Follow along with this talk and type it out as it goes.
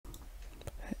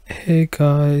Hey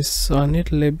guys, so I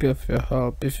need a little bit of your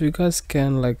help. If you guys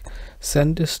can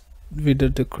send this video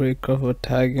to Kreekcraft or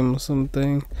tag him or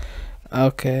something.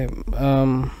 Okay,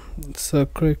 so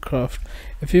Kreekcraft,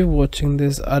 if you're watching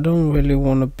this, I don't really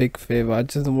want a big favor. I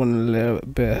just want a little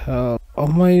bit of help.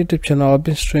 On my YouTube channel, I've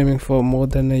been streaming for more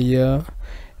than a year.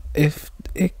 If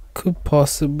it could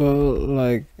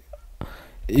possible,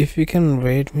 if you can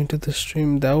raid me to the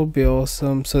stream, that would be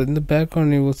awesome. So in the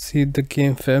background you will see the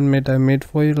game fan made I made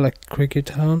for you, like Cricket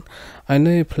Town. I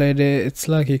know you played it. It's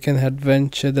like you can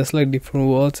adventure. There's like different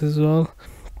worlds as well.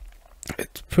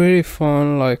 It's pretty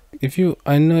fun. Like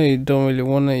I know you don't really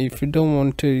wanna, if you don't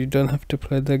want to, you don't have to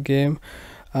play the game.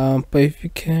 But if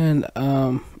you can,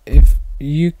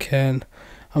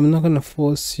 I'm not gonna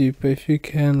force you, but if you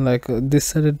can, this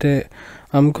Saturday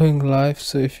I'm going live,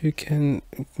 so if you can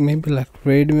maybe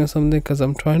raid me or something, because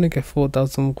I'm trying to get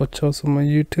 4,000 watch hours on my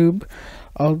YouTube.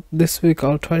 This week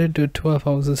I'll try to do 12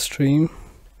 hours of stream,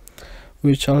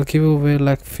 which I'll give away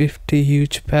 50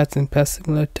 huge pets in Pet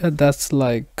Simulator. That's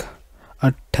like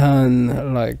a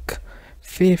ton,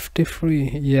 50 free,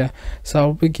 yeah. So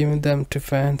I'll be giving them to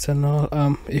fans and all.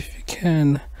 If you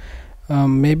can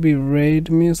maybe raid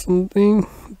me or something,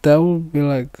 that would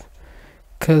be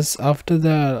because after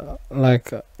that,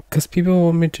 because people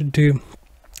want me to do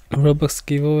Robux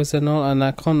giveaways and all, and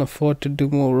I can't afford to do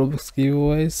more Robux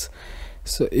giveaways.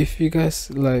 So if you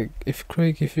guys if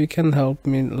Craig, if you can help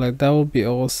me, that would be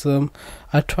awesome.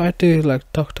 I tried to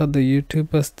talk to the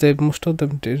YouTubers. Most of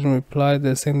them didn't reply.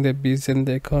 They're saying they're busy and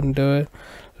they can't do it.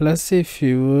 Let's see if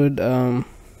you would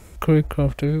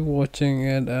Kreekcraft, if you're watching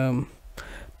it,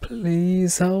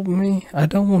 please help me. I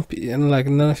don't want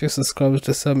none of your subscribers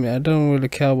to sub me. I don't really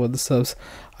care about the subs.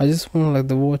 I just want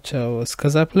the watch hours,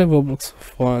 because I play Roblox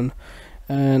for fun,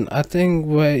 and I think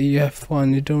where you have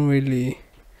fun, you don't really,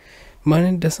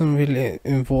 money doesn't really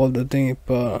involve the thing.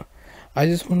 But I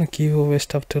just want to give away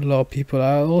stuff to a lot of people.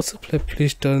 I also play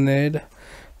Please Donate,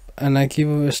 and I give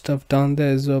away stuff down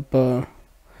there as well. But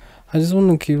I just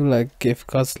want to give gift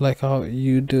cards like how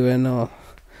you do and all.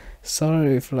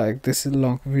 Sorry if this is a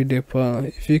long video, but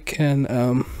if you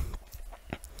can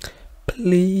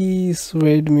please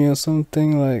raid me or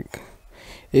something.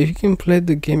 If you can play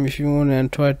the game if you want,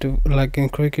 and try to in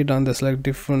Cricket Down, there's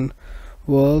different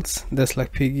worlds. There's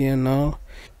Piggy and all.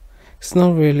 It's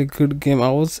not really good game.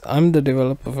 I'm the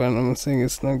developer, and I'm saying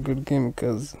it's not a good game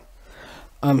because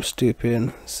I'm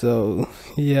stupid. So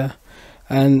yeah,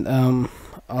 and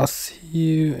I'll see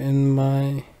you in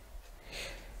my,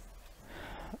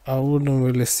 I wouldn't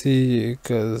really see you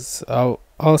because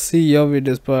I'll see your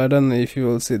videos, but I don't know if you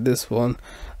will see this one.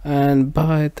 And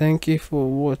bye. Thank you for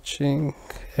watching,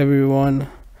 everyone.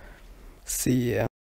 See ya.